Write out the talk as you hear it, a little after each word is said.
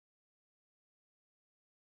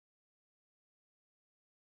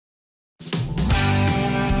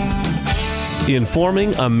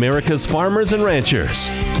Informing America's farmers and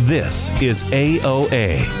ranchers. This is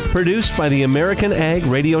AOA, produced by the American Ag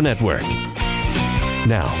Radio Network.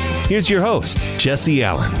 Now, here's your host, Jesse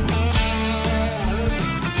Allen.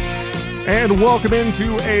 And welcome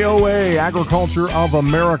into AOA, Agriculture of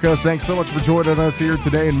America. Thanks so much for joining us here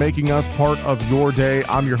today and making us part of your day.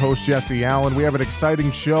 I'm your host, Jesse Allen. We have an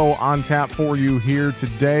exciting show on tap for you here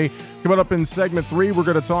today. Coming up in segment 3, we're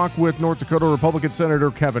going to talk with North Dakota Republican Senator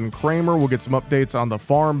Kevin Cramer. We'll get some updates on the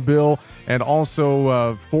farm bill and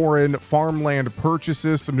also foreign farmland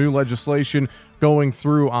purchases, some new legislation going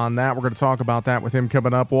through on that. We're going to talk about that with him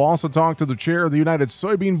coming up. We'll also talk to the chair of the United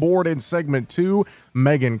Soybean Board in segment 2,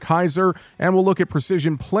 Meagan Kaiser, and we'll look at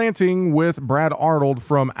precision planting with Brad Arnold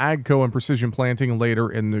from AGCO and Precision Planting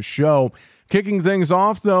later in the show. Kicking things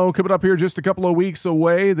off, though, coming up here just a couple of weeks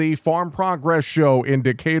away, the Farm Progress Show in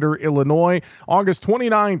Decatur, Illinois, August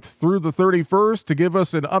 29th through the 31st. To give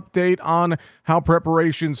us an update on how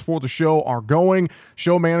preparations for the show are going,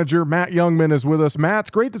 show manager Matt Jungmann is with us. Matt, it's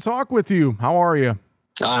great to talk with you. How are you?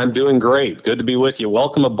 I'm doing great. Good to be with you.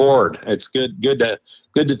 Welcome aboard. It's good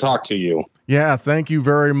to talk to you. Yeah, thank you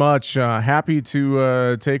very much. Happy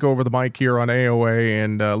to take over the mic here on AOA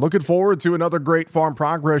and looking forward to another great Farm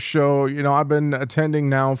Progress Show. You know, I've been attending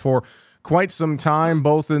now for quite some time,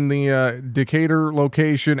 both in the Decatur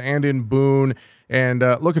location and in Boone, and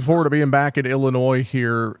looking forward to being back in Illinois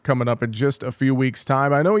here coming up in just a few weeks'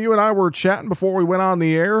 time. I know you and I were chatting before we went on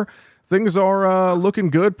the air. Things are looking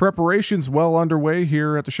good. Preparations well underway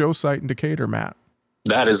here at the show site in Decatur, Matt.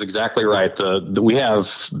 That is exactly right. We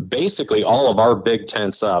have basically all of our big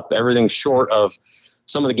tents up. Everything short of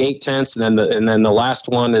some of the gate tents, and then the last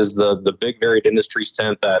one is the big varied industries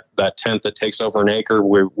tent. That tent that takes over an acre.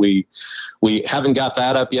 We haven't got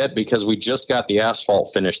that up yet because we just got the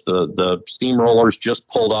asphalt finished. The steamrollers just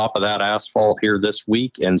pulled off of that asphalt here this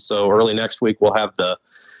week, and so early next week we'll have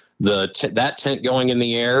that tent going in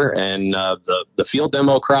the air, and the field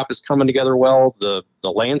demo crop is coming together well. The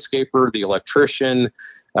landscaper, the electrician,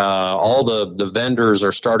 all the vendors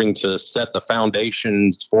are starting to set the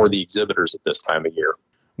foundations for the exhibitors at this time of year.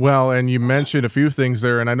 Well, and you mentioned a few things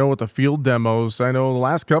there, and I know with the field demos, I know the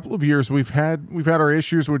last couple of years we've had our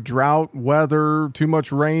issues with drought, weather, too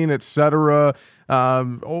much rain, etc.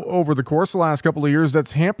 Over the course of the last couple of years,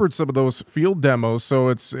 that's hampered some of those field demos. So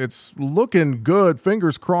it's looking good.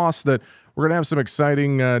 Fingers crossed that we're gonna have some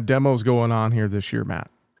exciting demos going on here this year, Matt.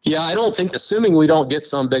 Yeah, I don't think, assuming we don't get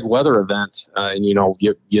some big weather event, and you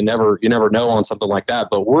never know on something like that,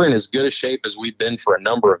 but we're in as good a shape as we've been for a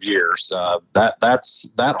number of years.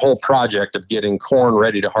 That whole project of getting corn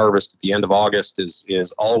ready to harvest at the end of August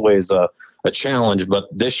is always a challenge. But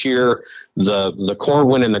this year, the corn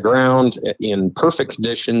went in the ground in perfect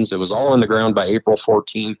conditions. It was all in the ground by April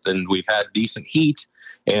 14th, and we've had decent heat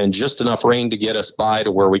and just enough rain to get us by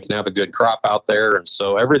to where we can have a good crop out there. And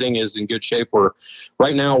so everything is in good shape.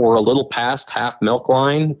 Right now we're a little past half milk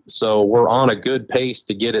line, so we're on a good pace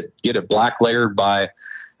to get it black layered by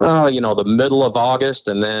the middle of August,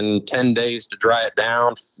 and then 10 days to dry it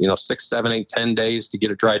down, 6, 7, 8, 10 days to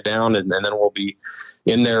get it dried down. And then we'll be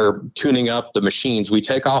in there tuning up the machines. We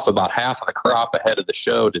take off about half of the crop ahead of the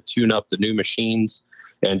show to tune up the new machines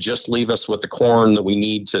and just leave us with the corn that we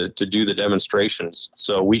need to do the demonstrations.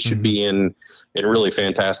 So we should be in really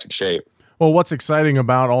fantastic shape. Well, what's exciting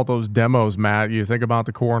about all those demos, Matt, you think about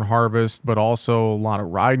the corn harvest, but also a lot of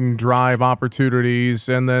ride and drive opportunities,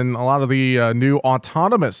 and then a lot of the new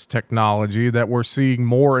autonomous technology that we're seeing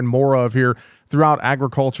more and more of here throughout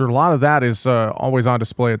agriculture. A lot of that is always on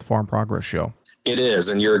display at the Farm Progress Show. It is,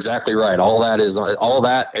 and you're exactly right. All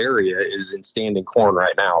that area is in standing corn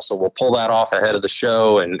right now. So we'll pull that off ahead of the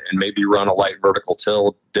show and maybe run a light vertical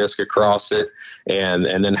till disc across it, and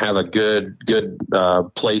then have a good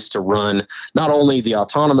place to run not only the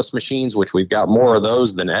autonomous machines, which we've got more of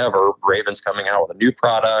those than ever. Raven's coming out with a new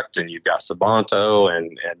product, and you've got Sabanto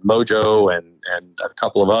and Mojo and a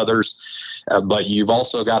couple of others, but you've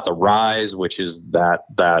also got the Rise, which is that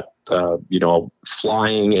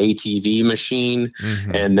flying ATV machine,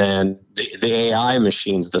 and then the AI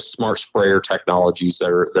machines, the smart sprayer technologies that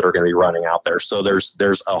are going to be running out there. So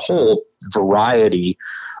there's a whole variety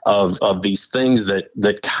of these things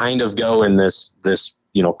that kind of go in this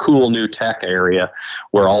cool new tech area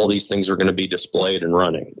where all these things are going to be displayed and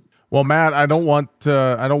running. Well, Matt, I don't want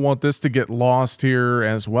this to get lost here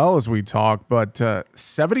as well as we talk, but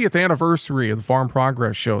 70th anniversary of the Farm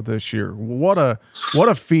Progress Show this year. What a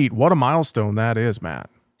feat, what a milestone that is, Matt.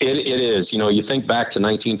 It is. You think back to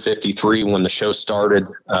 1953 when the show started,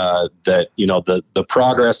 that the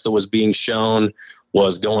progress that was being shown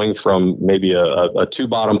was going from maybe a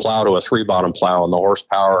 2-bottom plow to a 3-bottom plow, and the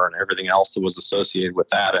horsepower and everything else that was associated with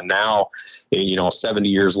that. And now, 70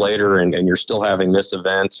 years later, and you're still having this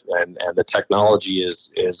event, and the technology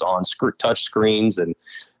is on touch screens and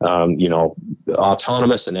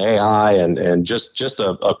autonomous and AI, and just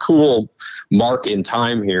a cool mark in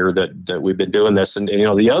time here that we've been doing this. And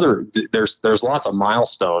there's lots of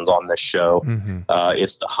milestones on this show.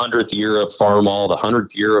 It's the 100th year of Farmall, the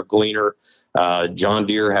 100th year of Gleaner. John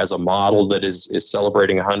Deere has a model that is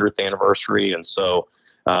celebrating 100th anniversary, and so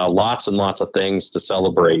lots and lots of things to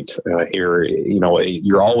celebrate here.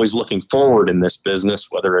 You're always looking forward in this business,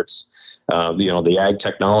 whether it's the ag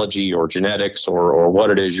technology or genetics or what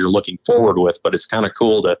it is you're looking forward with. But it's kind of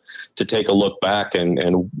cool to take a look back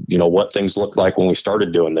and what things looked like when we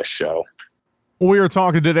started doing this show. We are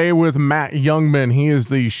talking today with Matt Jungmann. He is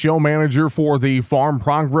the show manager for the Farm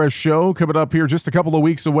Progress Show, coming up here just a couple of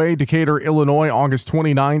weeks away, Decatur, Illinois, August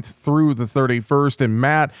 29th through the 31st. And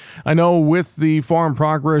Matt, I know with the Farm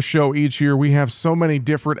Progress Show each year, we have so many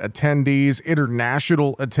different attendees,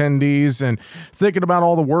 international attendees, and thinking about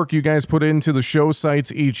all the work you guys put into the show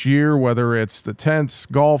sites each year, whether it's the tents,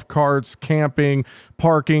 golf carts, camping,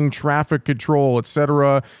 parking, traffic control,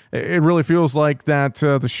 etc. It really feels like that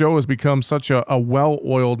the show has become such a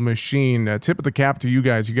well-oiled machine. Tip of the cap to you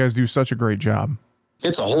guys. You guys do such a great job.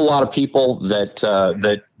 It's a whole lot of people that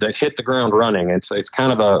hit the ground running. It's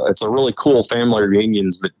kind of a really cool family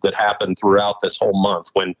reunions that happen throughout this whole month.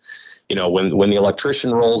 When the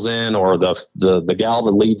electrician rolls in, or the gal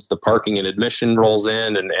that leads the parking and admission rolls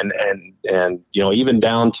in, and even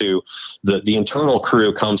down to the internal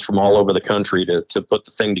crew comes from all over the country to put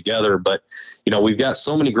the thing together. But we've got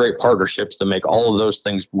so many great partnerships to make all of those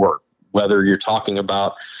things work. Whether you're talking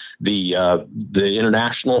about the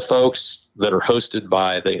international folks that are hosted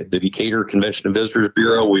by the Decatur Convention and Visitors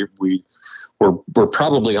Bureau, we're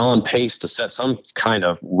probably on pace to set some kind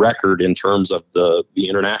of record in terms of the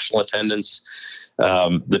international attendance.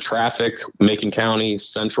 The traffic, Macon County,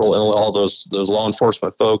 Central, all those law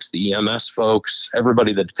enforcement folks, the EMS folks,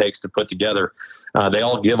 everybody that it takes to put together, they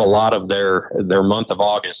all give a lot of their month of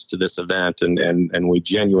August to this event, and we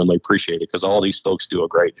genuinely appreciate it because all these folks do a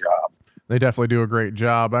great job. They definitely do a great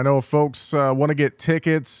job. I know if folks want to get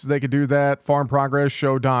tickets, they could do that,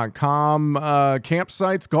 farmprogressshow.com.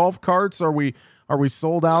 Campsites, golf carts, are we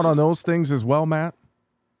sold out on those things as well, Matt?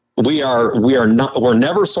 We're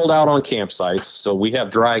never sold out on campsites. So we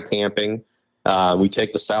have dry camping. We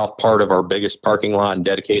take the south part of our biggest parking lot and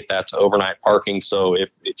dedicate that to overnight parking. So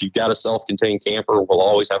if you've got a self-contained camper, we'll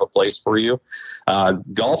always have a place for you.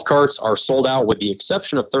 Golf carts are sold out with the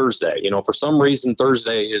exception of Thursday. For some reason,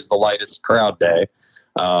 Thursday is the lightest crowd day.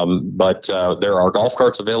 But there are golf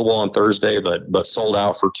carts available on Thursday, but sold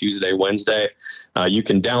out for Tuesday, Wednesday. You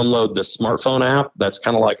can download the smartphone app. That's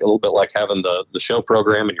kind of like a little bit like having the show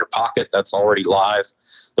program in your pocket. That's already live.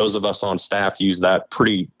 Those of us on staff use that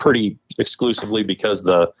pretty exclusively because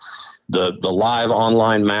the live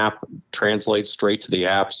online map translates straight to the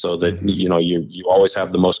app, so that you always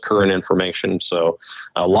have the most current information. So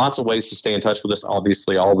lots of ways to stay in touch with us.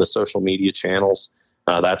 Obviously, all the social media channels.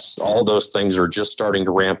 That's all those things are just starting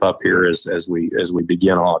to ramp up here as we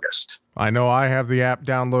begin August. I know I have the app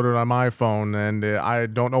downloaded on my phone, and I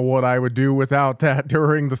don't know what I would do without that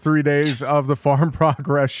during the 3 days of the Farm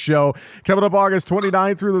Progress Show. Coming up August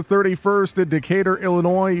 29th through the 31st in Decatur,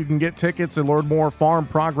 Illinois. You can get tickets and learn more,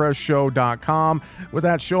 farmprogressshow.com. With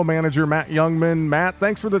that show manager, Matt Jungmann. Matt,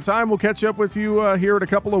 thanks for the time. We'll catch up with you here in a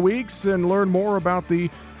couple of weeks and learn more about the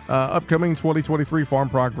upcoming 2023 Farm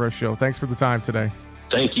Progress Show. Thanks for the time today.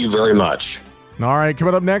 Thank you very much. All right,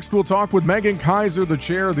 coming up next, we'll talk with Meagan Kaiser, the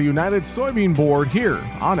chair of the United Soybean Board, here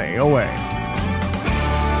on AOA.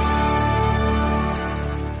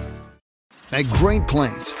 At Great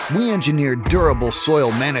Plains, we engineer durable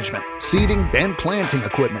soil management, seeding, and planting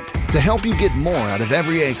equipment to help you get more out of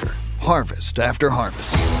every acre, harvest after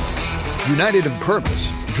harvest. United in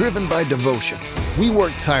purpose, driven by devotion, we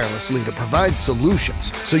work tirelessly to provide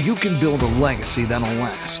solutions so you can build a legacy that'll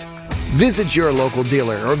last. Visit your local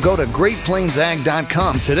dealer or go to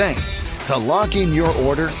GreatPlainsAg.com today to lock in your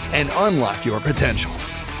order and unlock your potential.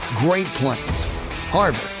 Great Plains.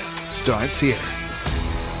 Harvest starts here.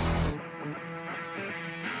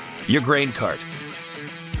 Your grain cart,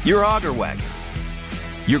 your auger wagon,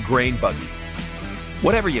 your grain buggy,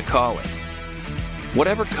 whatever you call it,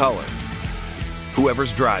 whatever color,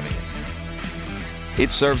 whoever's driving it.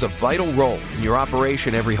 It serves a vital role in your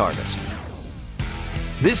operation every harvest.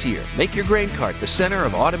 This year, make your grain cart the center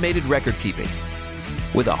of automated record keeping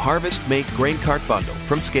with a Harvest Make Grain Cart Bundle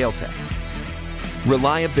from ScaleTech.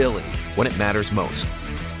 Reliability when it matters most.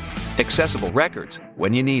 accessible records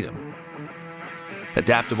when you need them,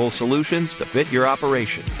 adaptable solutions to fit your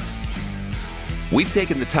operation. We've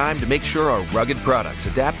taken the time to make sure our rugged products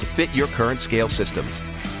adapt to fit your current scale systems,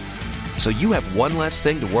 so you have one less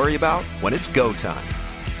thing to worry about when it's go time.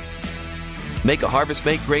 Make a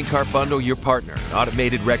HarvestMate grain cart bundle your partner in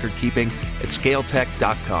automated record keeping at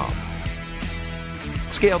ScaleTech.com.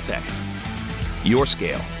 ScaleTech. Your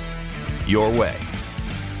scale. Your way.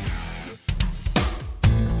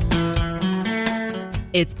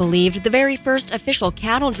 It's believed the very first official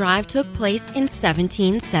cattle drive took place in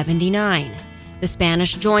 1779. The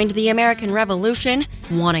Spanish joined the American Revolution,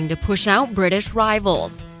 wanting to push out British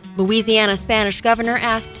rivals. Louisiana Spanish governor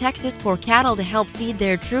asked Texas for cattle to help feed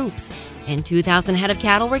their troops, and 2,000 head of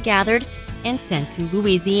cattle were gathered and sent to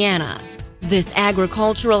Louisiana. This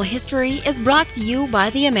agricultural history is brought to you by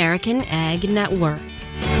the American Ag Network.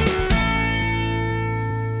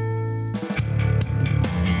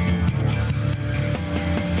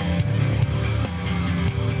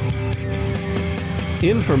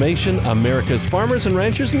 Information America's farmers and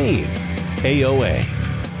ranchers need. AOA.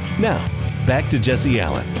 Now, back to Jesse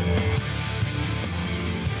Allen.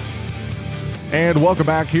 And welcome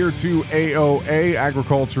back here to AOA,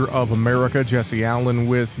 Agriculture of America. Jesse Allen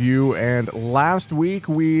with you. And last week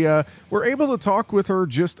we were able to talk with her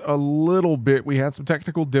just a little bit. We had some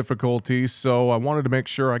technical difficulties, so I wanted to make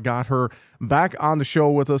sure I got her back on the show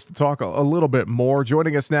with us to talk a little bit more.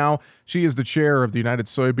 Joining us now, she is the chair of the United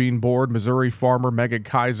Soybean Board. Missouri farmer Meagan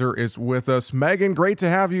Kaiser is with us. Meagan, great to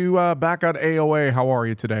have you back on AOA. How are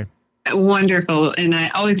you today? Wonderful. And I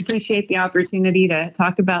always appreciate the opportunity to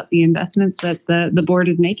talk about the investments that the board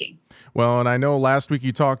is making. Well, and I know last week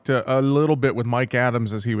you talked a little bit with Mike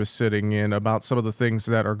Adams as he was sitting in about some of the things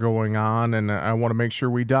that are going on. And I want to make sure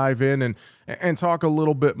we dive in and talk a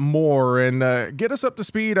little bit more and get us up to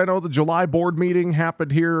speed. I know the July board meeting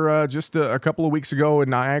happened here just a couple of weeks ago in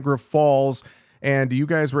Niagara Falls, and you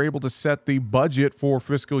guys were able to set the budget for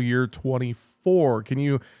fiscal year 24. Can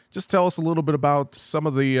you just tell us a little bit about some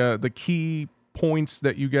of the key points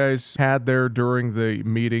that you guys had there during the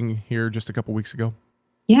meeting here just a couple weeks ago?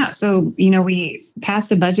 Yeah, so, we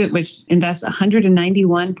passed a budget which invests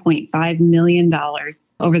 $191.5 million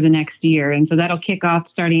over the next year. And so that'll kick off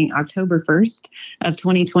starting October 1st of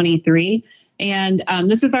 2023. And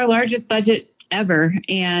this is our largest budget ever.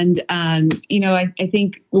 And, I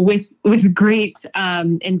think with great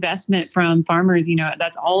investment from farmers,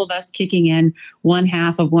 that's all of us kicking in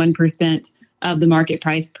 0.5% of the market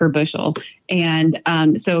price per bushel. And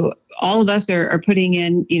so all of us are putting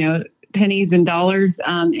in, pennies and dollars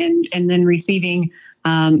and then receiving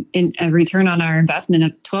in a return on our investment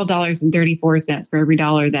of $12.34 for every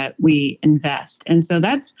dollar that we invest. And so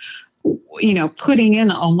that's putting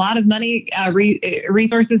in a lot of money,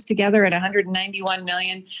 resources together at $191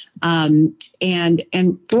 million.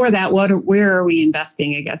 And for that, where are we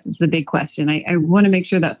investing, I guess is the big question. I want to make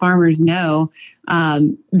sure that farmers know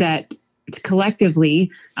that collectively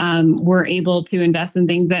we're able to invest in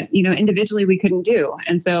things that, individually we couldn't do.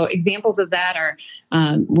 And so examples of that are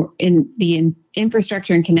in the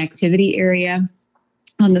infrastructure and connectivity area.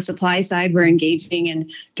 On the supply side, we're engaging in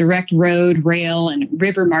direct road, rail, and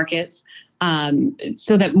river markets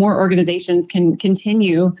so that more organizations can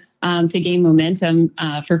continue to gain momentum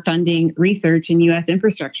for funding research in U.S.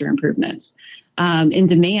 infrastructure improvements. In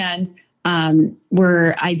demand,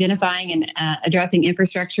 we're identifying and addressing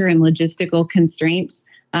infrastructure and logistical constraints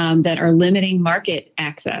that are limiting market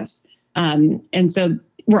access. And so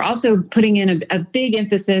we're also putting in a big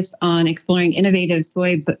emphasis on exploring innovative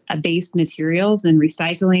soy-based materials and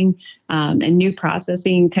recycling and new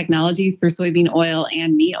processing technologies for soybean oil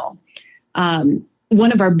and meal.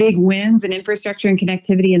 One of our big wins in infrastructure and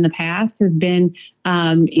connectivity in the past has been,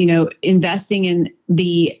 investing in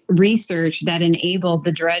the research that enabled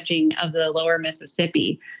the dredging of the lower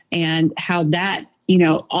Mississippi and how that,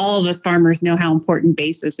 all of us farmers know how important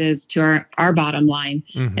basis is to our bottom line.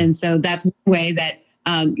 Mm-hmm. And so that's one way that,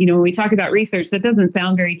 when we talk about research, that doesn't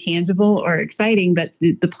sound very tangible or exciting, but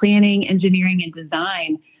the planning, engineering, and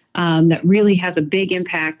design that really has a big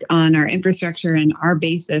impact on our infrastructure and our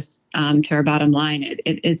basis to our bottom line.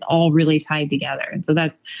 It's all really tied together. And so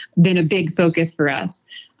that's been a big focus for us.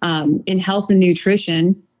 In health and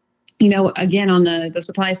nutrition, again, on the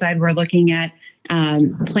supply side, we're looking at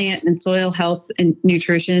plant and soil health and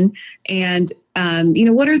nutrition. And,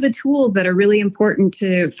 what are the tools that are really important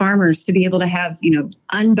to farmers to be able to have,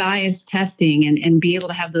 unbiased testing and be able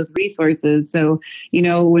to have those resources. So,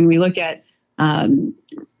 when we look at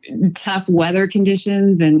tough weather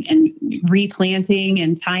conditions and replanting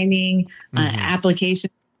and timing, application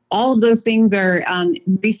all of those things are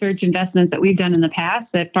research investments that we've done in the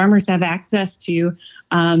past that farmers have access to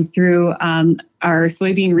through our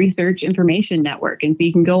Soybean Research Information Network. And so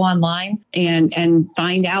you can go online and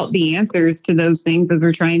find out the answers to those things as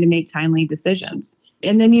we're trying to make timely decisions.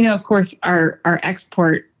 And then, of course, our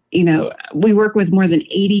export, we work with more than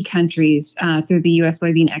 80 countries through the U.S.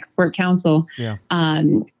 Soybean Export Council. Yeah.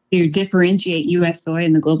 To differentiate U.S. soy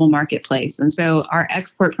in the global marketplace. And so our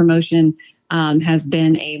export promotion has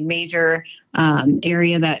been a major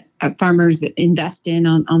area that farmers invest in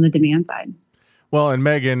on the demand side. Well, and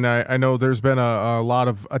Meagan, I know there's been a lot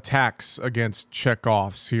of attacks against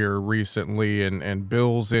checkoffs here recently and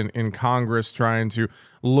bills in Congress trying to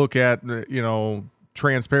look at,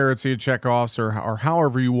 transparency of checkoffs or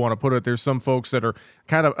however you want to put it. There's some folks that are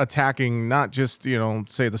kind of attacking not just,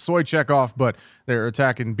 say the soy checkoff, but they're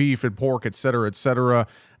attacking beef and pork, et cetera, et cetera.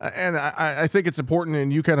 And I think it's important,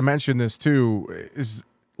 and you kind of mentioned this too, is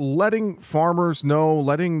letting farmers know,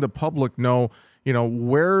 letting the public know,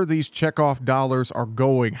 where these checkoff dollars are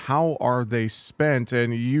going, how are they spent?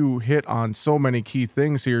 And you hit on so many key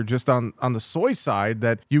things here just on the soy side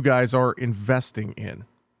that you guys are investing in.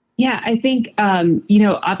 Yeah, I think,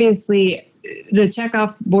 obviously the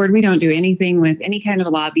checkoff board, we don't do anything with any kind of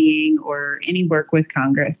lobbying or any work with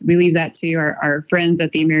Congress. We leave that to our friends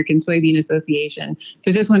at the American Soybean Association.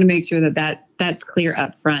 So just want to make sure that's clear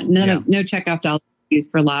up front. No checkoff dollars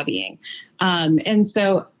used for lobbying. And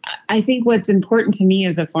so I think what's important to me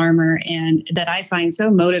as a farmer and that I find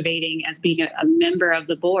so motivating as being a member of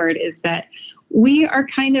the board is that we are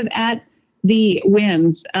kind of at the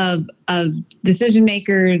whims of decision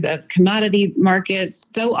makers, of commodity markets.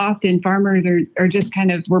 So often farmers are just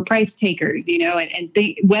we're price takers, and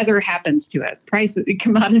weather happens to us.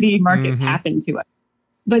 Commodity markets happen to us.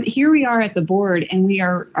 But here we are at the board, and we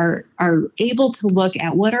are able to look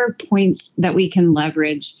at what are points that we can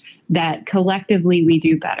leverage that collectively we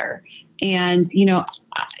do better. And,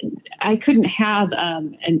 I couldn't have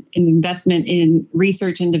an investment in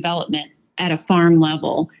research and development at a farm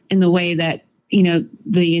level in the way that,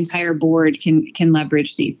 the entire board can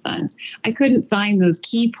leverage these funds. I couldn't find those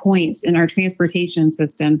key points in our transportation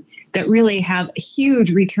system that really have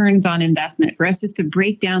huge returns on investment for us just to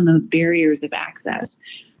break down those barriers of access.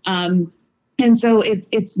 And so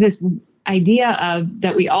it's this idea of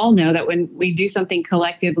that we all know that when we do something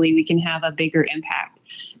collectively, we can have a bigger impact.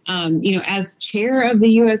 As chair of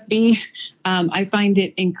the USB, I find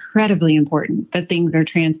it incredibly important that things are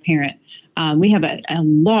transparent. We have a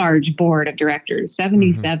large board of directors,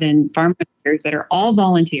 77 farm directors that are all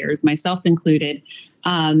volunteers, myself included,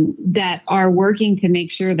 that are working to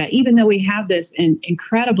make sure that even though we have this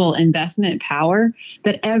incredible investment power,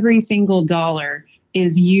 that every single dollar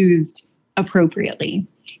is used appropriately.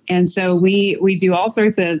 And so we do all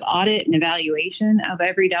sorts of audit and evaluation of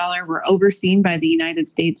every dollar. We're overseen by the United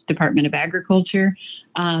States Department of Agriculture.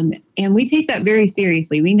 And we take that very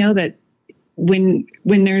seriously. We know that when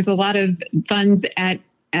there's a lot of funds at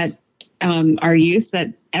our use,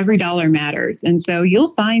 that every dollar matters. And so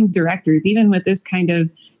you'll find directors, even with this kind of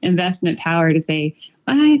investment power, to say,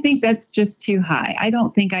 I think that's just too high. I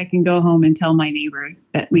don't think I can go home and tell my neighbor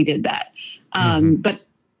that we did that. But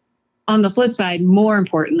on the flip side, more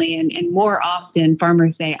importantly, and more often,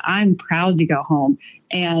 farmers say, I'm proud to go home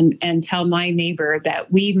and tell my neighbor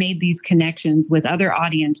that we made these connections with other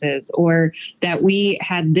audiences, or that we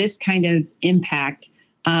had this kind of impact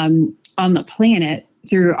on the planet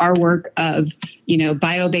through our work of,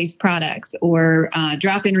 bio-based products or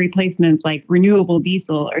drop-in replacements like renewable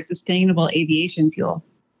diesel or sustainable aviation fuel.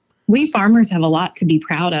 We farmers have a lot to be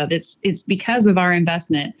proud of. It's because of our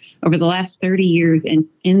investment over the last 30 years in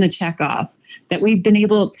the checkoff that we've been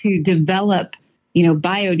able to develop,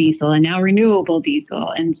 biodiesel and now renewable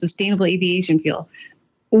diesel and sustainable aviation fuel.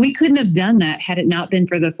 We couldn't have done that had it not been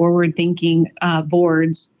for the forward-thinking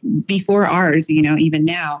boards before ours, even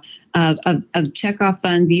now, of checkoff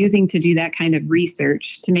funds using to do that kind of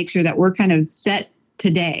research to make sure that we're kind of set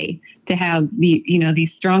today to have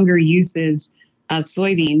these stronger uses of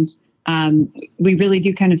soybeans. We really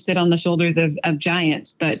do kind of sit on the shoulders of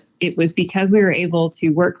giants, but it was because we were able to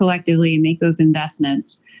work collectively and make those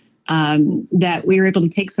investments that we were able to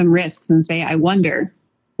take some risks and say, I wonder,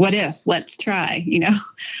 what if, let's try,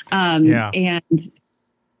 and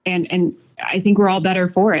I think we're all better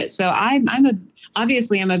for it. So I'm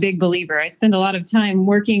a big believer. I spend a lot of time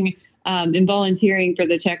working and volunteering for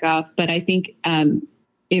the checkoff, but I think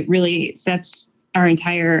it really sets our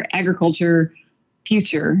entire agriculture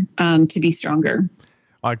future to be stronger.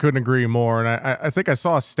 I couldn't agree more. And I think I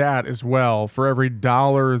saw a stat as well. For every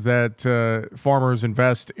dollar that farmers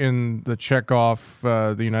invest in the checkoff,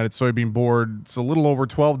 the United Soybean Board, it's a little over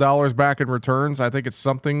 $12 back in returns. I think it's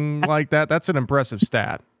something like that. That's an impressive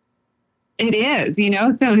stat. It is,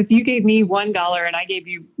 so if you gave me $1 and I gave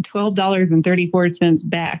you $12.34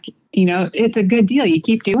 back, it's a good deal. You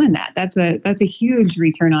keep doing that. That's a huge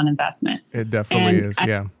return on investment. It definitely is.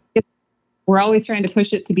 Yeah. We're always trying to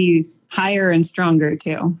push it to be higher and stronger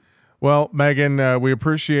too. Well, Meagan, we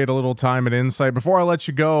appreciate a little time and insight. Before I let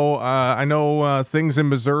you go, I know things in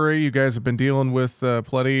Missouri, you guys have been dealing with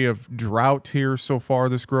plenty of drought here so far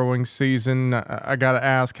this growing season. I got to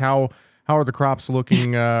ask, how are the crops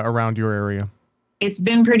looking around your area? It's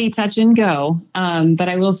been pretty touch and go, but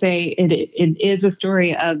I will say it is a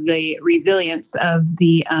story of the resilience of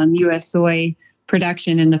the U.S. soy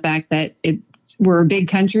production and the fact that we're a big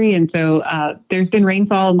country, and so there's been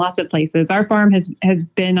rainfall in lots of places. Our farm has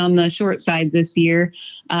been on the short side this year,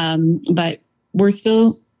 but we're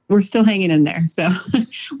still hanging in there. So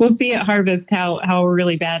we'll see at harvest how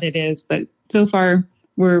really bad it is, but so far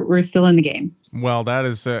we're still in the game. Well, that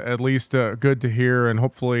is at least good to hear, and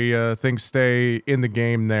hopefully things stay in the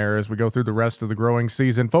game there as we go through the rest of the growing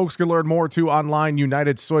season. Folks can learn more too online,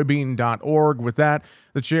 unitedsoybean.org. With that,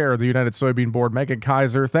 the chair of the United Soybean Board, Meagan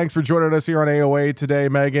Kaiser. Thanks for joining us here on AOA today,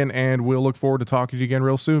 Meagan, and we'll look forward to talking to you again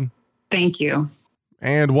real soon. Thank you.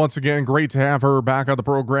 And once again, great to have her back on the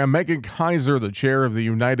program. Meagan Kaiser, the chair of the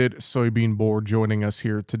United Soybean Board, joining us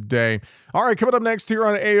here today. All right, coming up next here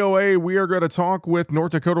on AOA, we are going to talk with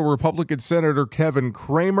North Dakota Republican Senator Kevin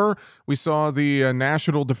Cramer. We saw the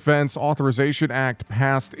National Defense Authorization Act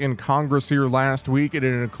passed in Congress here last week, and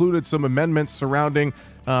it included some amendments surrounding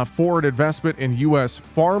foreign investment in U.S.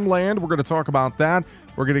 farmland. We're going to talk about that.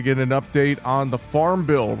 We're going to get an update on the Farm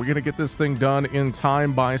Bill. We're going to get this thing done in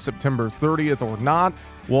time by September 30th or not.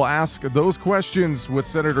 We'll ask those questions with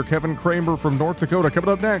Senator Kevin Cramer from North Dakota. Coming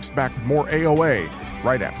up next, back with more AOA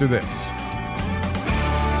right after this.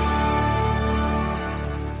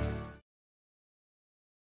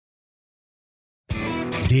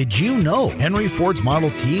 Did you know Henry Ford's Model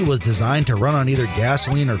T was designed to run on either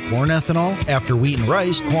gasoline or corn ethanol? After wheat and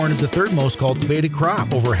rice, corn is the third most cultivated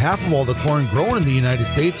crop. Over half of all the corn grown in the United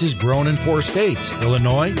States is grown in 4 states: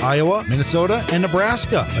 Illinois, Iowa, Minnesota, and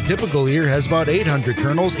Nebraska. A typical ear has about 800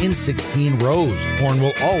 kernels in 16 rows. Corn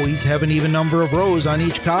will always have an even number of rows on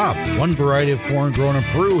each cob. One variety of corn grown in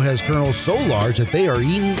Peru has kernels so large that they are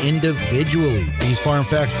eaten individually. These farm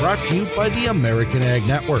facts brought to you by the American Ag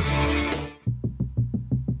Network.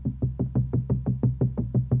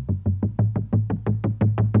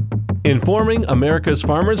 Informing America's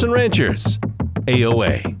farmers and ranchers.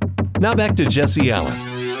 AOA. Now back to Jesse Allen.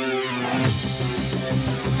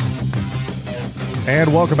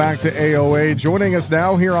 And welcome back to AOA. Joining us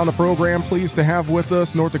now here on the program, pleased to have with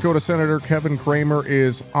us North Dakota Senator Kevin Cramer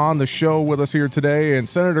is on the show with us here today. And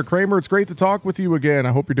Senator Cramer, it's great to talk with you again.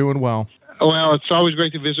 I hope you're doing well. Well, it's always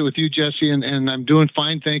great to visit with you, Jesse, and I'm doing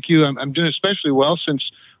fine, thank you. I'm doing especially well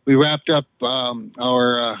since we wrapped up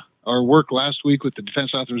our work last week with the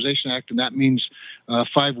Defense Authorization Act, and that means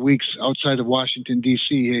 5 weeks outside of Washington,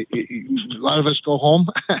 D.C. A lot of us go home,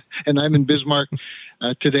 and I'm in Bismarck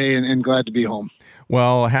today and glad to be home.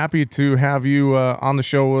 Well, happy to have you on the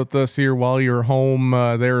show with us here while you're home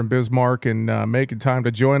there in Bismarck and making time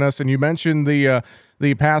to join us. And you mentioned the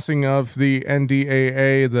passing of the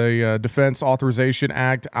NDAA, the Defense Authorization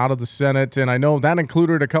Act, out of the Senate. And I know that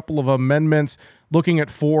included a couple of amendments looking at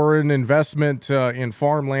foreign investment in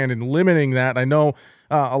farmland and limiting that. I know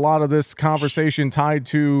a lot of this conversation tied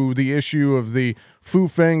to the issue of the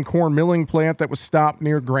Fufeng corn milling plant that was stopped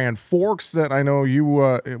near Grand Forks that I know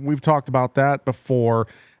we've talked about that before.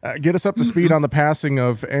 Get us up to speed on the passing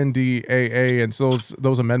of NDAA and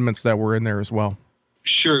those amendments that were in there as well.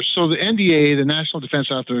 Sure. So the NDAA, the National Defense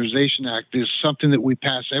Authorization Act, is something that we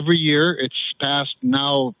pass every year. It's passed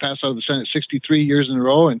out of the Senate 63 years in a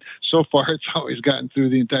row, and so far it's always gotten through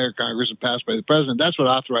the entire Congress and passed by the President. That's what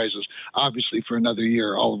authorizes, obviously, for another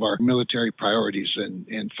year, all of our military priorities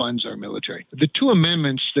and funds our military. The two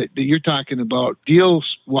amendments that you're talking about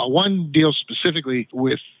one deals specifically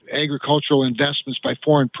with agricultural investments by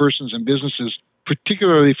foreign persons and businesses,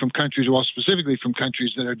 particularly from countries, specifically from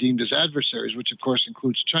countries that are deemed as adversaries, which of course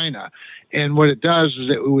includes China. And what it does is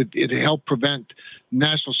it help prevent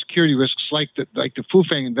national security risks like the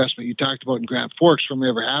Fufang investment you talked about in Grand Forks from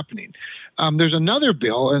ever happening. There's another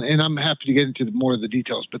bill, and I'm happy to get into more of the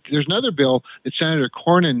details, but there's another bill that Senator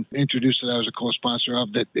Cornyn introduced that I was a co-sponsor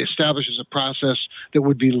of that establishes a process that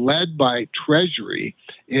would be led by Treasury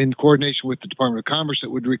in coordination with the Department of Commerce that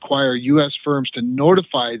would require U.S. firms to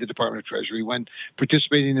notify the Department of Treasury when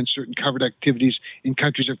participating in certain covered activities in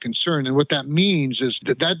countries of concern. And what that means is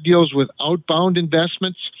that deals with outbound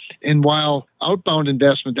investments. And while outbound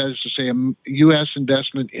investment, that is to say, a U.S.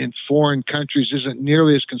 investment in foreign countries, isn't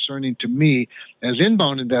nearly as concerning to me as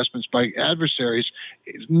inbound investments by adversaries,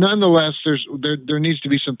 nonetheless, there needs to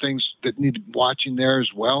be some things that need watching there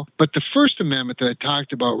as well. But the First Amendment that I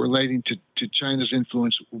talked about relating to China's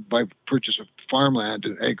influence by purchase of farmland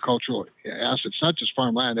and agricultural assets, not just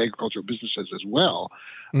farmland, agricultural businesses as well,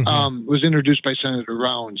 was introduced by Senator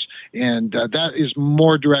Rounds. And that is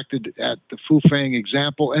more directed at the Fufang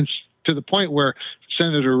example, and to the point where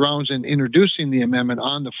Senator Rounds, in introducing the amendment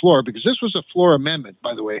on the floor, because this was a floor amendment,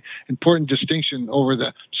 by the way, important distinction over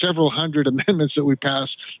the several hundred amendments that we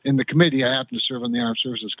passed in the committee. I happen to serve on the Armed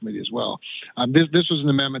Services Committee as well. This was an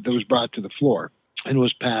amendment that was brought to the floor and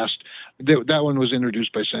was passed. That one was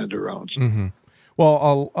introduced by Senator Rounds. Mm-hmm.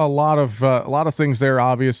 Well, a lot of things there.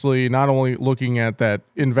 Obviously, not only looking at that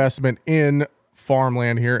investment in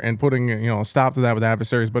farmland here and putting a stop to that with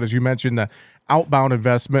adversaries, but as you mentioned, the outbound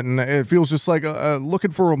investment, and it feels just like looking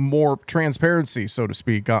for a more transparency, so to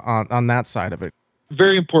speak, on that side of it.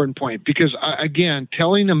 Very important point, because again,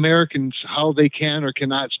 telling Americans how they can or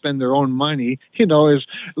cannot spend their own money, is a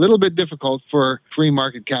little bit difficult for a free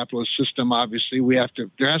market capitalist system. Obviously,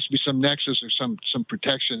 there has to be some nexus or some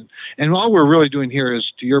protection. And all we're really doing here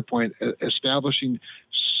is, to your point, establishing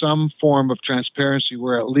some form of transparency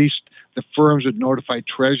where at least the firms would notify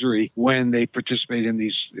Treasury when they participate in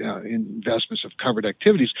these investments of covered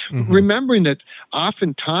activities. Mm-hmm. Remembering that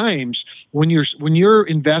oftentimes when you're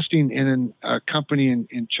investing in a company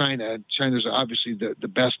in China, China's obviously the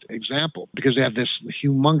best example because they have this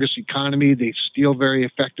humongous economy, they steal very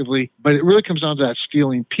effectively, but it really comes down to that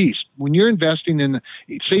stealing piece. When you're investing in,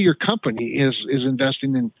 say your company is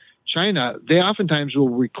investing in China, they oftentimes will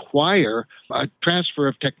require a transfer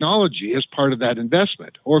of technology as part of that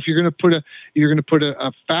investment. Or if you're going to put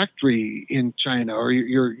a factory in China or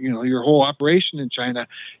your whole operation in China,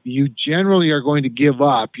 you generally are going to give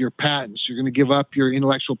up your patents. You're going to give up your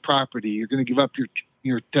intellectual property. You're going to give up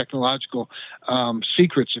your technological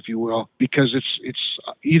secrets, if you will, because it's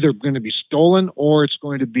either going to be stolen or it's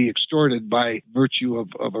going to be extorted by virtue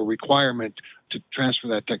of a requirement to transfer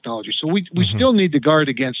that technology. So we still need to guard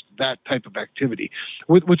against that type of activity.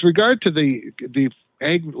 With regard to the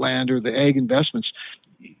ag land or the ag investments,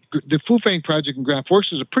 the Fufang project in Grand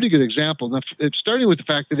Forks is a pretty good example. It's starting with the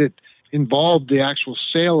fact that it involved the actual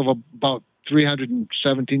sale of about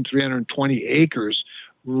 320 acres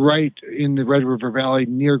right in the Red River Valley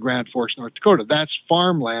near Grand Forks, North Dakota. That's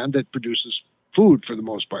farmland that produces food for the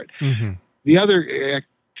most part. Mm-hmm. The other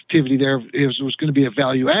activity there was going to be a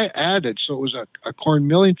value added, so it was a corn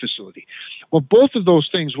milling facility. Well, both of those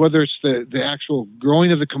things, whether it's the actual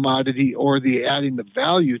growing of the commodity or the adding the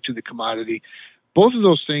value to the commodity, both of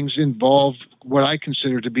those things involve what I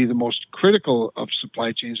consider to be the most critical of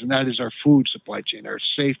supply chains, and that is our food supply chain, our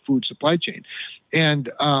safe food supply chain.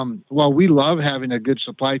 And while we love having a good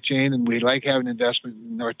supply chain and we like having investment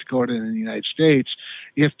in North Dakota and in the United States,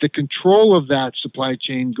 if the control of that supply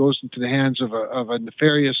chain goes into the hands of a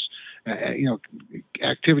nefarious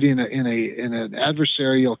activity in an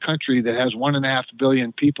adversarial country that has 1.5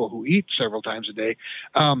 billion people who eat several times a day,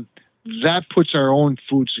 that puts our own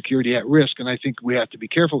food security at risk, and I think we have to be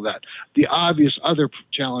careful of that. The obvious other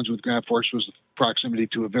challenge with Grand Forks was the proximity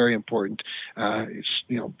to a very important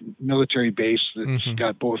military base that's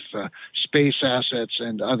got both space assets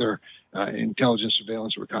and other intelligence,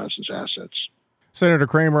 surveillance, reconnaissance assets. Senator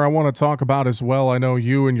Kramer, I want to talk about as well, I know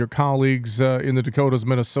you and your colleagues in the Dakotas,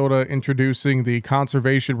 Minnesota, introducing the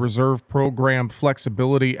Conservation Reserve Program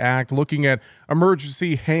Flexibility Act, looking at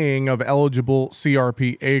emergency haying of eligible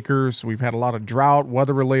CRP acres. We've had a lot of drought,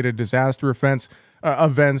 weather-related disaster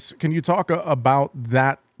events. Can you talk about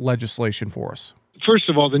that legislation for us? First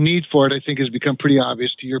of all, the need for it, I think, has become pretty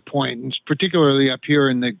obvious to your point, and particularly up here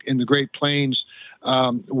in the Great Plains,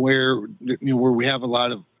 where we have a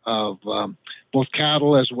lot of both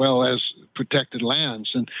cattle as well as protected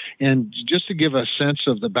lands. And just to give a sense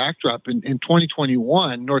of the backdrop, in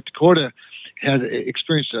 2021, North Dakota had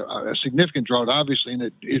experienced a significant drought, obviously,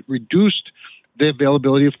 and it reduced the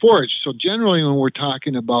availability of forage. So generally, when we're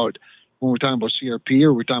talking about CRP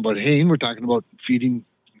or we're talking about haying, we're talking about feeding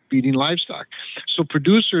feeding livestock. So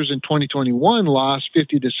producers in 2021 lost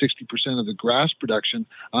 50 to 60% of the grass production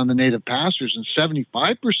on the native pastures, and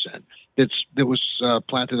 75% that was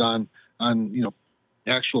planted on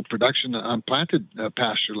actual production on planted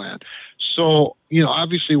pasture land. So,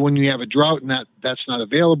 obviously when you have a drought and that's not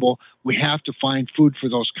available, we have to find food for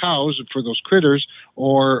those cows and for those critters,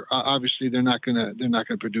 or obviously they're not gonna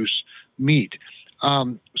produce meat.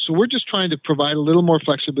 So we're just trying to provide a little more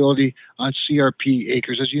flexibility on CRP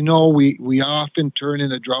acres. As you know, we often turn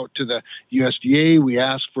in a drought to the USDA. We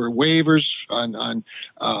ask for waivers on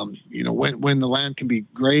when the land can be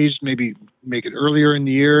grazed, maybe make it earlier in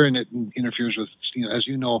the year, and it interferes with, as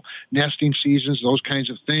you know, nesting seasons, those kinds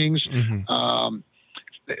of things. Mm-hmm.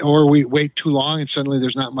 Or we wait too long and suddenly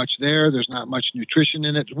there's not much there. There's not much nutrition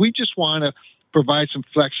in it. We just want to provide some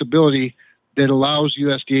flexibility that allows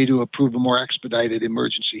USDA to approve a more expedited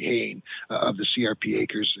emergency haying of the CRP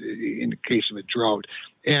acres in the case of a drought.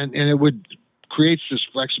 And it would creates this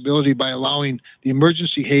flexibility by allowing the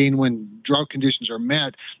emergency haying when drought conditions are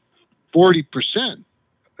met. 40%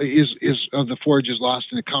 is of the forages lost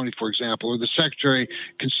in the county, for example, or the secretary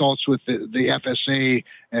consults with the FSA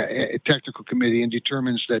technical committee and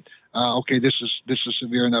determines that this is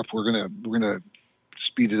severe enough. We're gonna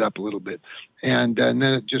speed it up a little bit, and then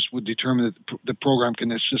it just would determine that the program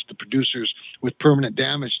can assist the producers with permanent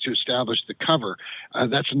damage to establish the cover.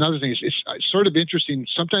 That's another thing. It's sort of interesting.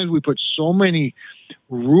 Sometimes we put so many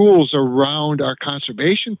rules around our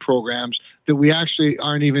conservation programs that we actually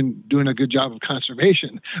aren't even doing a good job of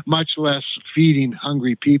conservation, much less feeding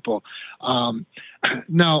hungry people.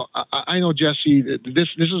 Now, I know, Jesse, that this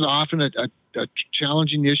is often a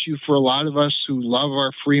challenging issue for a lot of us who love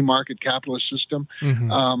our free market capitalist system,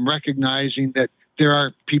 mm-hmm. Recognizing that there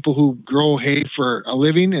are people who grow hay for a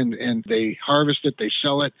living and they harvest it, they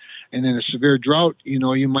sell it, and in a severe drought,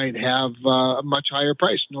 you might have a much higher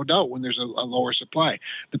price, no doubt, when there's a lower supply.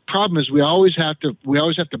 The problem is we always have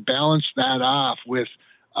to balance that off with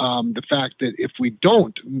the fact that if we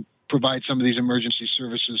don't provide some of these emergency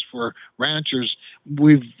services for ranchers,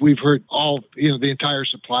 we've hurt the entire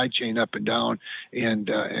supply chain up and down, and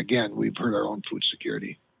again, we've hurt our own food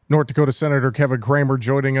security. North Dakota Senator Kevin Cramer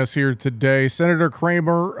joining us here today. Senator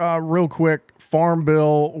Cramer, real quick, Farm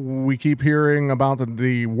Bill, we keep hearing about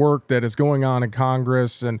the work that is going on in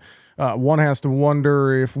Congress, and one has to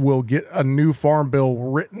wonder if we'll get a new Farm Bill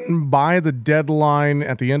written by the deadline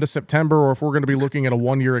at the end of September, or if we're going to be looking at a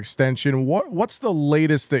one-year extension. What's the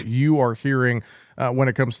latest that you are hearing when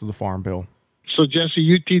it comes to the Farm Bill? So, Jesse,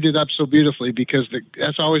 you teed it up so beautifully, because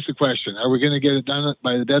that's always the question. Are we going to get it done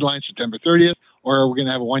by the deadline, September 30th, or are we going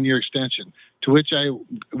to have a one-year extension? To which I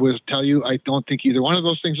will tell you, I don't think either one of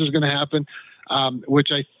those things is going to happen,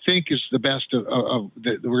 which I think is the best of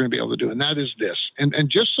that we're going to be able to do, and that is this. And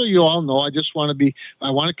just so you all know, I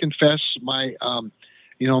want to confess my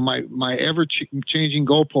my ever-changing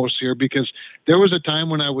goalposts here, because there was a time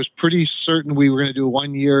when I was pretty certain we were going to do a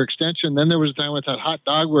one-year extension. Then there was a time when I thought, hot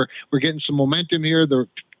dog, we're getting some momentum here. The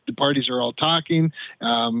parties are all talking.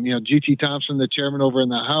 G.T. Thompson, the chairman over in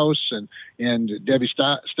the House, and Debbie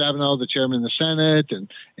Stabenow, the chairman in the Senate,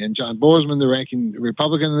 and John Bozeman, the ranking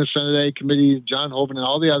Republican in the Senate A Committee, John Hoeven, and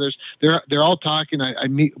all the others. They're all talking. I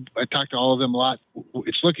talk to all of them a lot.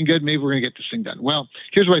 It's looking good. Maybe we're going to get this thing done. Well,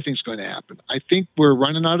 here's what I think is going to happen. I think we're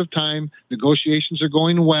running out of time. Negotiations are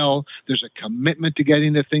going well. There's a commitment to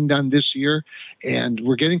getting the thing done this year, and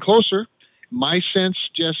we're getting closer. My sense,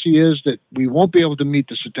 Jesse, is that we won't be able to meet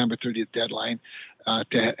the September 30th deadline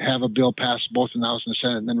to have a bill passed both in the House and the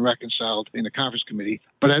Senate and then reconciled in the conference committee.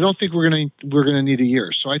 But I don't think we're going to need a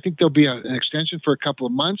year. So I think there'll be an extension for a couple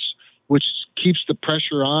of months, which keeps the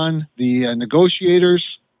pressure on the negotiators,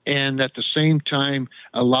 and at the same time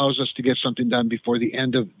allows us to get something done before the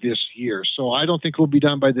end of this year. So I don't think we'll be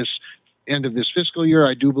done by this end of this fiscal year.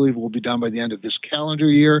 I do believe we'll be done by the end of this calendar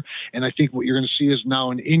year. And I think what you're going to see is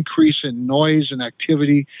now an increase in noise and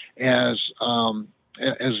activity as the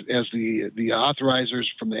authorizers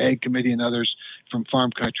from the Ag Committee and others from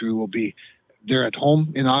Farm Country will be they're at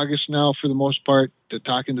home in August now, for the most part. They're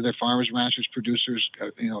talking to their farmers, ranchers, producers,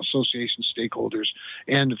 associations, stakeholders.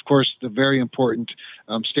 And of course, the very important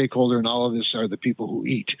stakeholder in all of this are the people who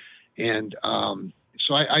eat. And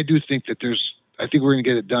so I do think that I think we're going to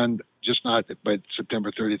get it done, just not by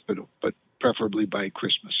September 30th, but preferably by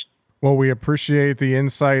Christmas. Well, we appreciate the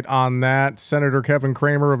insight on that. Senator Kevin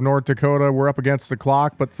Cramer of North Dakota, we're up against the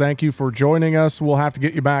clock, but thank you for joining us. We'll have to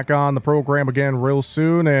get you back on the program again real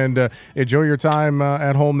soon, and enjoy your time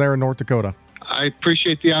at home there in North Dakota. I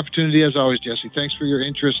appreciate the opportunity, as always, Jesse. Thanks for your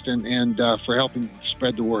interest and for helping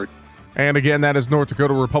spread the word. And again, that is North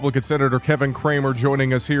Dakota Republican Senator Kevin Cramer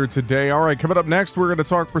joining us here today. All right, coming up next, we're going to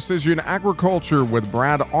talk precision agriculture with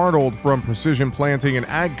Brad Arnold from Precision Planting and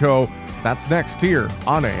AGCO. That's next here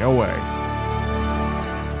on AOA.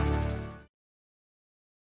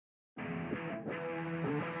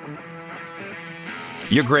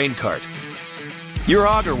 Your grain cart, your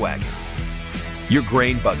auger wagon, your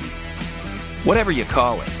grain buggy, whatever you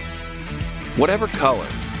call it, whatever color,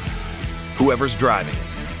 whoever's driving it.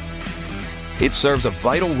 It serves a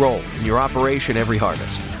vital role in your operation every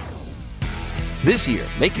harvest. This year,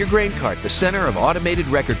 make your grain cart the center of automated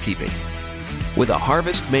record keeping with a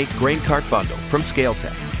Harvest Make Grain Cart Bundle from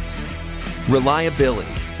ScaleTech.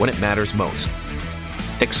 Reliability when it matters most.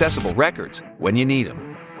 Accessible records when you need them.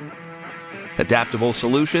 Adaptable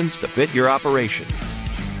solutions to fit your operation.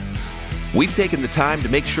 We've taken the time to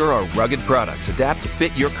make sure our rugged products adapt to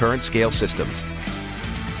fit your current scale systems,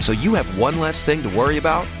 so you have one less thing to worry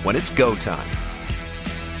about when it's go time.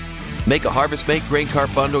 Make a Harvest Make Grain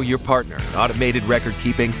Cart Bundle your partner in automated record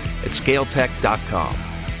keeping at scaletech.com.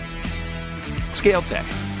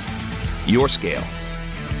 ScaleTech. Your scale.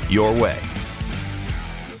 Your way.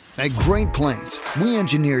 At Great Plains, we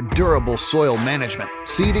engineer durable soil management,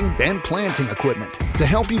 seeding, and planting equipment to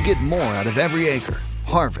help you get more out of every acre,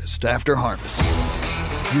 harvest after harvest.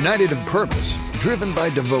 United in purpose, driven by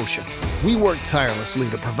devotion, we work tirelessly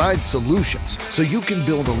to provide solutions so you can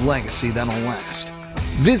build a legacy that'll last.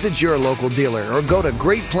 Visit your local dealer or go to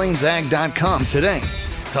GreatPlainsAg.com today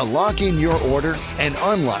to lock in your order and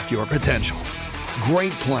unlock your potential.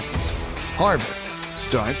 Great Plains. Harvest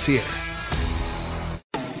starts here.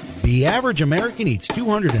 The average American eats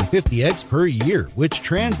 250 eggs per year, which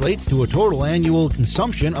translates to a total annual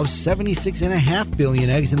consumption of 76.5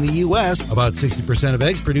 billion eggs in the U.S. About 60% of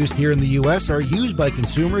eggs produced here in the U.S. are used by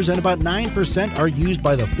consumers, and about 9% are used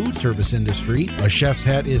by the food service industry. A chef's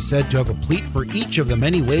hat is said to have a pleat for each of the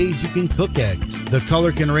many ways you can cook eggs. The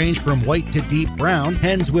color can range from white to deep brown.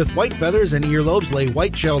 Hens with white feathers and earlobes lay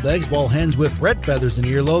white-shelled eggs, while hens with red feathers and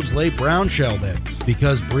earlobes lay brown-shelled eggs.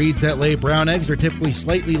 Because breeds that lay brown eggs are typically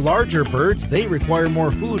slightly larger birds, they require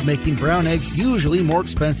more food, making brown eggs usually more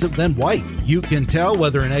expensive than white. You can tell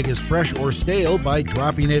whether an egg is fresh or stale by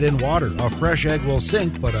dropping it in water. A fresh egg will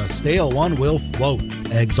sink, but a stale one will float.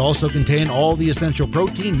 Eggs also contain all the essential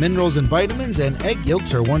protein, minerals, and vitamins, and egg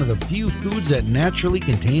yolks are one of the few foods that naturally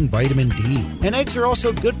contain vitamin D. And eggs are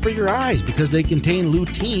also good for your eyes because they contain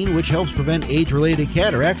lutein, which helps prevent age-related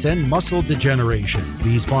cataracts and muscle degeneration.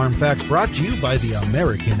 These farm facts brought to you by the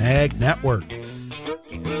American Ag Network.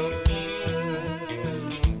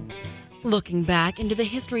 Looking back into the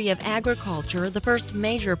history of agriculture, the first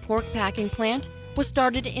major pork packing plant was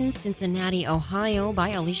started in Cincinnati, Ohio by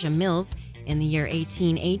Alicia Mills in the year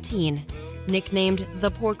 1818. Nicknamed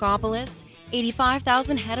the Porkopolis,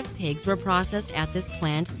 85,000 head of pigs were processed at this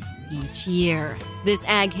plant each year. This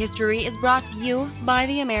ag history is brought to you by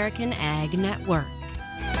the American Ag Network.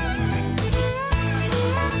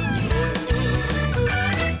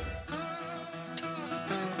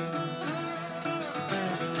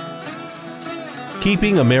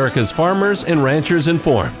 Keeping America's farmers and ranchers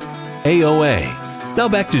informed. AOA. Now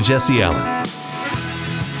back to Jesse Allen.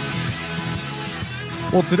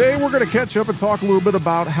 Well, today we're going to catch up and talk a little bit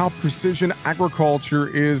about how precision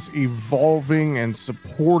agriculture is evolving and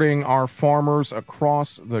supporting our farmers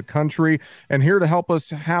across the country. And here to help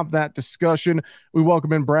us have that discussion, we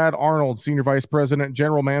welcome in Brad Arnold, Senior Vice President,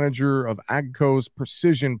 General Manager of AGCO's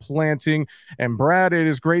Precision Planting. And Brad, it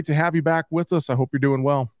is great to have you back with us. I hope you're doing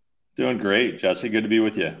well. Doing great, Jesse. Good to be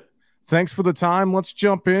with you. Thanks for the time. Let's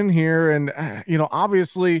jump in here. And,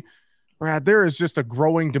 obviously, Brad, there is just a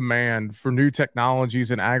growing demand for new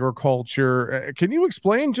technologies in agriculture. Can you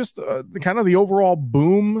explain just the overall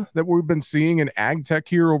boom that we've been seeing in ag tech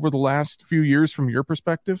here over the last few years from your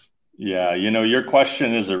perspective? Yeah, your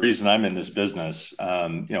question is the reason I'm in this business.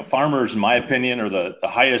 Farmers, in my opinion, are the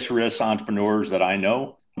highest risk entrepreneurs that I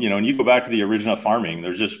know. And you go back to the original farming,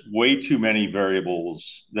 there's just way too many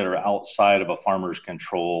variables that are outside of a farmer's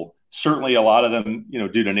control. Certainly a lot of them,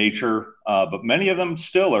 due to nature, but many of them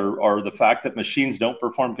still are the fact that machines don't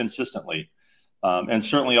perform consistently. And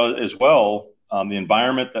certainly as well, the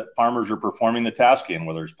environment that farmers are performing the task in,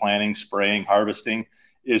 whether it's planting, spraying, harvesting,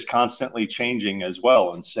 is constantly changing as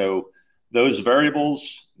well. And so those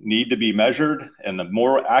variables need to be measured. And the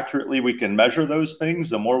more accurately we can measure those things,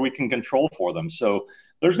 the more we can control for them. So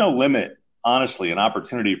there's no limit, honestly, an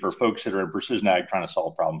opportunity for folks that are in precision ag trying to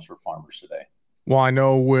solve problems for farmers today. Well, I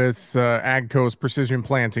know with AGCO's precision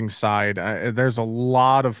planting side, there's a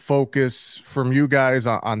lot of focus from you guys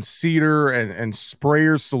on seeder and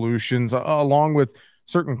sprayer solutions, along with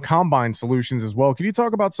certain combine solutions as well. Can you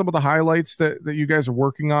talk about some of the highlights that you guys are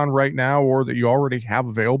working on right now, or that you already have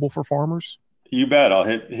available for farmers? You bet. I'll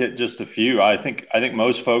hit just a few. I think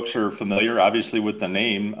most folks are familiar, obviously, with the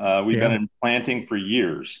name. We've been in planting for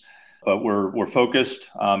years, but we're focused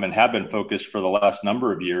and have been focused for the last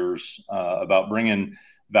number of years about bringing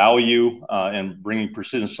value and bringing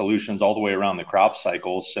precision solutions all the way around the crop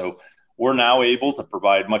cycle. So we're now able to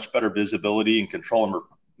provide much better visibility and control of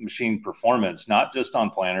machine performance, not just on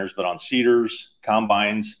planters, but on seeders,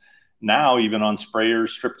 combines, now even on sprayers,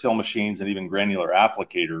 strip till machines, and even granular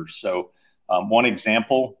applicators. So one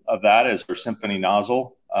example of that is our Symphony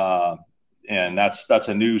nozzle. And that's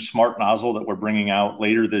a new smart nozzle that we're bringing out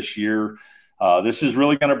later this year. This is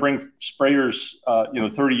really going to bring sprayers,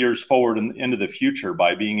 30 years forward into the future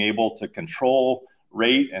by being able to control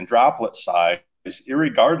rate and droplet size,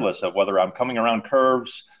 irregardless of whether I'm coming around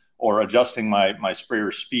curves or adjusting my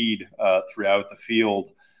sprayer speed throughout the field.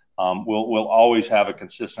 We'll always have a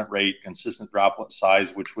consistent rate, consistent droplet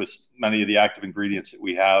size, which with many of the active ingredients that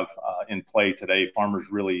we have in play today, farmers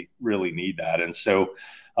really, really need that. And so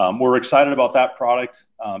we're excited about that product.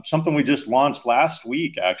 Something we just launched last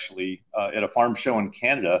week, actually, at a farm show in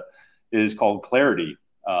Canada is called Clarity.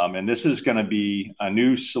 And this is going to be a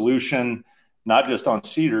new solution, not just on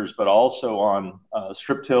seeders, but also on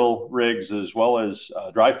strip till rigs, as well as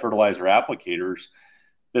dry fertilizer applicators.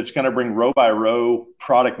 That's going to bring row by row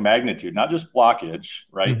product magnitude, not just blockage,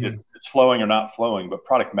 right? Mm-hmm. It's flowing or not flowing, but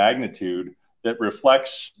product magnitude that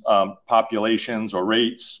reflects populations or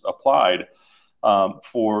rates applied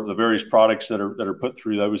for the various products that are put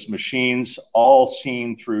through those machines, all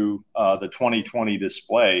seen through the 2020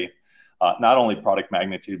 display. Not only product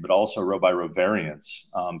magnitude, but also row by row variance.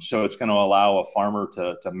 So it's going to allow a farmer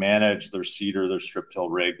to manage their seeder, their strip till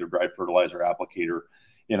rig, their dry fertilizer applicator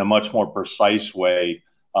in a much more precise way,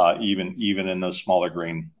 even in those smaller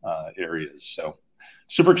grain areas. So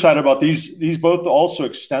super excited about these. These both also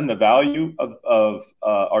extend the value of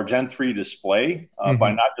our Gen 3 display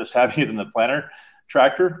by not just having it in the planter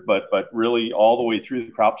tractor, but really all the way through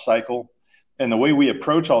the crop cycle. And the way we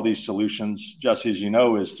approach all these solutions, Jesse, as you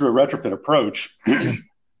know, is through a retrofit approach.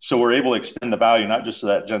 So we're able to extend the value, not just to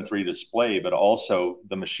that Gen 3 display, but also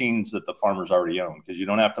the machines that the farmers already own, because you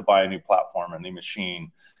don't have to buy a new platform, a new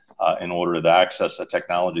machine in order to access the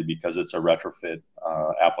technology, because it's a retrofit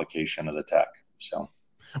application of the tech. So.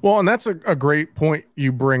 Well, and that's a great point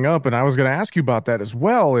you bring up, and I was going to ask you about that as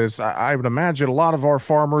well. Is I would imagine a lot of our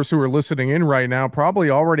farmers who are listening in right now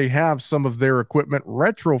probably already have some of their equipment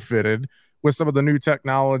retrofitted with some of the new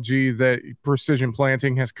technology that Precision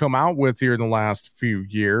Planting has come out with here in the last few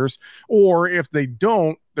years. Or if they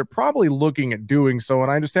don't, they're probably looking at doing so.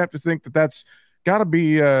 And I just have to think that that's got to be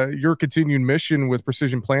your continued mission with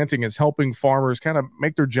Precision Planting, is helping farmers kind of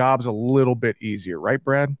make their jobs a little bit easier. Right,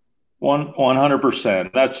 Brad?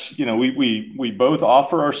 100%. That's, we both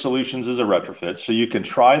offer our solutions as a retrofit. So you can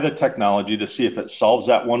try the technology to see if it solves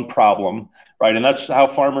that one problem, right? And that's how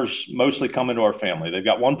farmers mostly come into our family. They've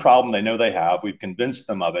got one problem they know they have. We've convinced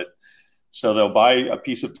them of it. So they'll buy a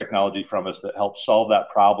piece of technology from us that helps solve that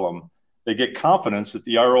problem. They get confidence that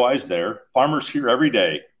the ROI is there. Farmers hear every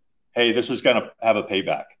day, hey, this is going to have a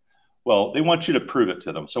payback. Well, they want you to prove it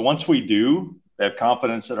to them. So once we do, they have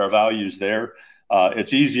confidence that our value is there.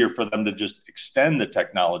 It's easier for them to just extend the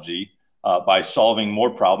technology by solving more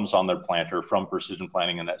problems on their planter from Precision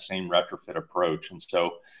Planting in that same retrofit approach. And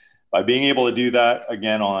so by being able to do that,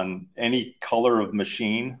 again, on any color of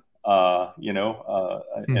machine,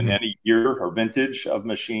 in any year or vintage of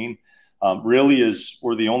machine, really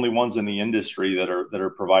we're the only ones in the industry that are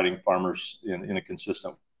providing farmers in a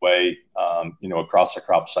consistent way, across the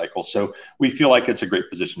crop cycle. So we feel like it's a great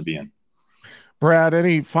position to be in. Brad,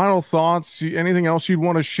 any final thoughts? Anything else you'd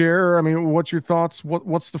want to share? I mean, what's your thoughts?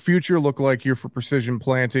 What's the future look like here for Precision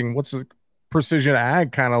Planting? What's the precision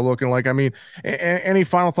ag kind of looking like? I mean, any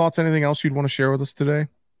final thoughts? Anything else you'd want to share with us today?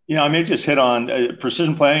 I may just hit on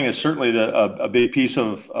Precision Planting is certainly a big piece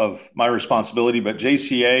of my responsibility, but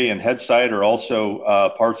JCA and Headsight are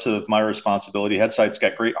also parts of my responsibility. Headsight's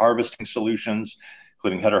got great harvesting solutions,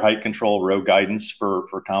 including header height control, row guidance for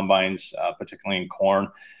combines, particularly in corn.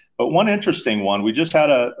 But one interesting one, we just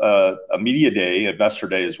had a media day, investor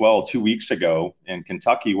day as well, 2 weeks ago in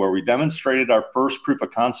Kentucky, where we demonstrated our first proof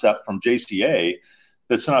of concept from JCA.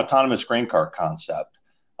 That's an autonomous grain cart concept.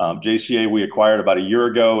 JCA we acquired about a year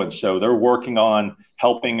ago, and so they're working on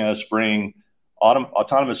helping us bring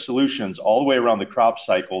autonomous solutions all the way around the crop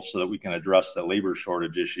cycle so that we can address the labor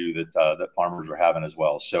shortage issue that farmers are having as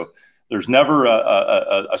well. So there's never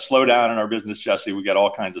a slowdown in our business, Jesse. We got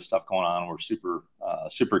all kinds of stuff going on. We're super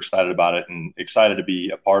excited about it and excited to be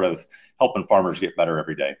a part of helping farmers get better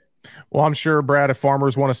every day. Well, I'm sure, Brad, if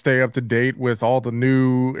farmers want to stay up to date with all the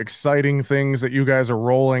new exciting things that you guys are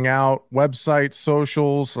rolling out, websites,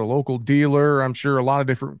 socials, a local dealer, I'm sure a lot of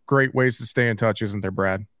different great ways to stay in touch, isn't there,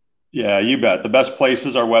 Brad? Yeah, you bet. The best place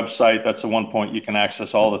is our website. That's the one point you can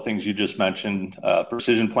access all the things you just mentioned.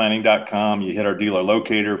 Precisionplanting.com. You hit our dealer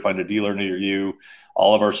locator, find a dealer near you.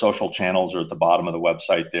 All of our social channels are at the bottom of the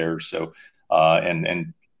website there. So,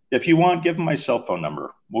 and if you want, give them my cell phone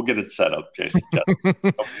number. We'll get it set up, Jason.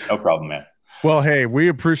 No problem, man. Well, hey, we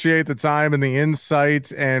appreciate the time and the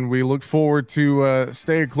insight, and we look forward to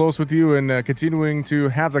staying close with you and continuing to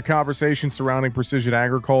have the conversation surrounding precision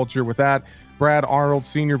agriculture. With that, Brad Arnold,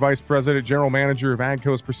 Senior Vice President, General Manager of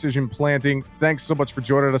AGCO's Precision Planting. Thanks so much for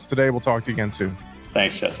joining us today. We'll talk to you again soon.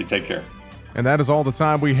 Thanks, Jesse. Take care. And that is all the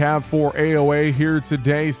time we have for AOA here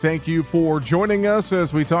today. Thank you for joining us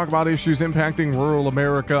as we talk about issues impacting rural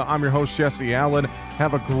America. I'm your host, Jesse Allen.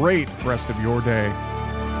 Have a great rest of your day.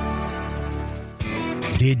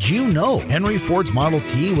 Did you know Henry Ford's Model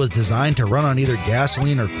T was designed to run on either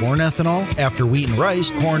gasoline or corn ethanol? After wheat and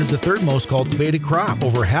rice, corn is the third most cultivated crop.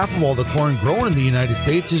 Over half of all the corn grown in the United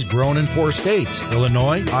States is grown in 4 states: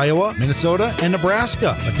 Illinois, Iowa, Minnesota, and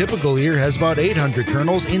Nebraska. A typical ear has about 800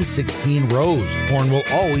 kernels in 16 rows. Corn will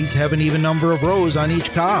always have an even number of rows on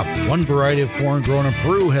each cob. One variety of corn grown in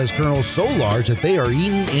Peru has kernels so large that they are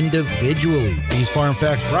eaten individually. These farm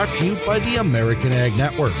facts brought to you by the American Ag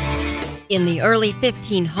Network. In the early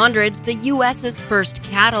 1500s, the U.S.'s first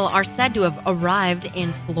cattle are said to have arrived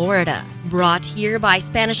in Florida, brought here by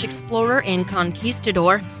Spanish explorer and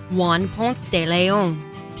conquistador Juan Ponce de Leon.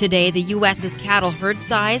 Today, the U.S.'s cattle herd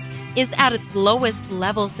size is at its lowest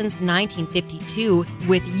level since 1952,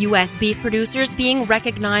 with U.S. beef producers being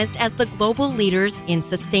recognized as the global leaders in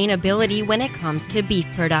sustainability when it comes to beef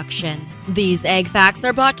production. These Ag Facts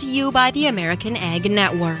are brought to you by the American Ag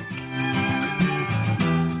Network.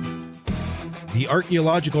 The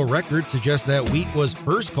archaeological record suggests that wheat was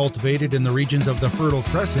first cultivated in the regions of the Fertile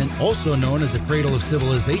Crescent, also known as the cradle of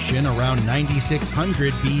civilization, around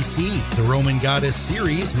 9600 BC. The Roman goddess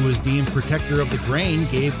Ceres, who is deemed protector of the grain,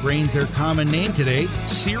 gave grains their common name today,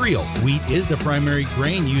 cereal. Wheat is the primary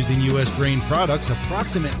grain used in U.S. grain products.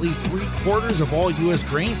 Approximately 3/4 of all U.S.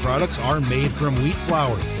 grain products are made from wheat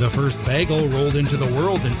flour. The first bagel rolled into the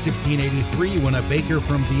world in 1683 when a baker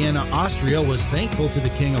from Vienna, Austria, was thankful to the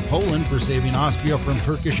King of Poland for saving Austria from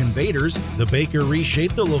Turkish invaders. The baker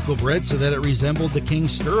reshaped the local bread so that it resembled the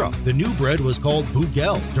king's stirrup. The new bread was called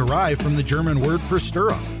Bugel, derived from the German word for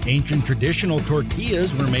stirrup. Ancient traditional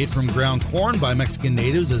tortillas were made from ground corn by Mexican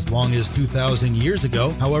natives as long as 2,000 years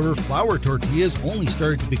ago. However, flour tortillas only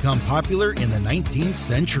started to become popular in the 19th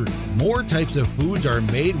century. More types of foods are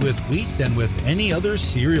made with wheat than with any other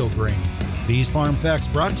cereal grain. These farm facts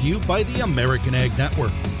brought to you by the American Ag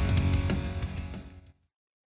Network.